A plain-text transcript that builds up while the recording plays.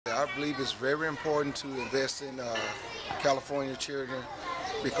believe it's very important to invest in California children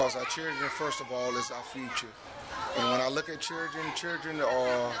because our children, first of all, is our future. And when I look at children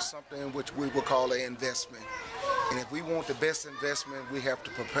are something which we would call an investment. And if we want the best investment, we have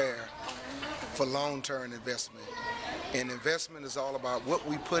to prepare for long-term investment. And investment is all about what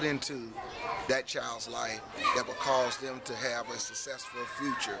we put into that child's life that will cause them to have a successful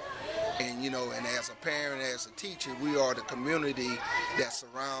future. And and as a parent, as a teacher, we are the community that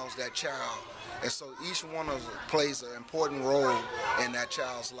surrounds that child. And so each one of us plays an important role in that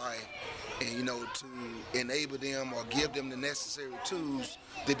child's life, and to enable them or give them the necessary tools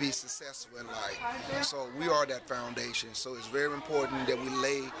to be successful in life. So we are that foundation. So it's very important that we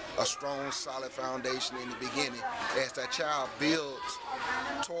lay a strong, solid foundation in the beginning as that child builds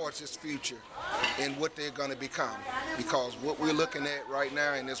towards his future and what they're going to become. Because what we're looking at right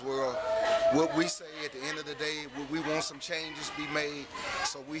now in this world, what we say at the end of the day, we want some changes to be made,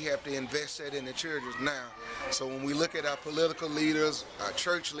 so we have to invest that in the children now. So when we look at our political leaders, our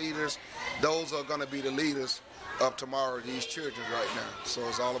church leaders, those are going to be the leaders of tomorrow, these children right now. So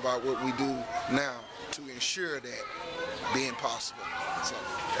it's all about what we do now to ensure that being possible. So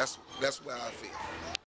that's what I feel.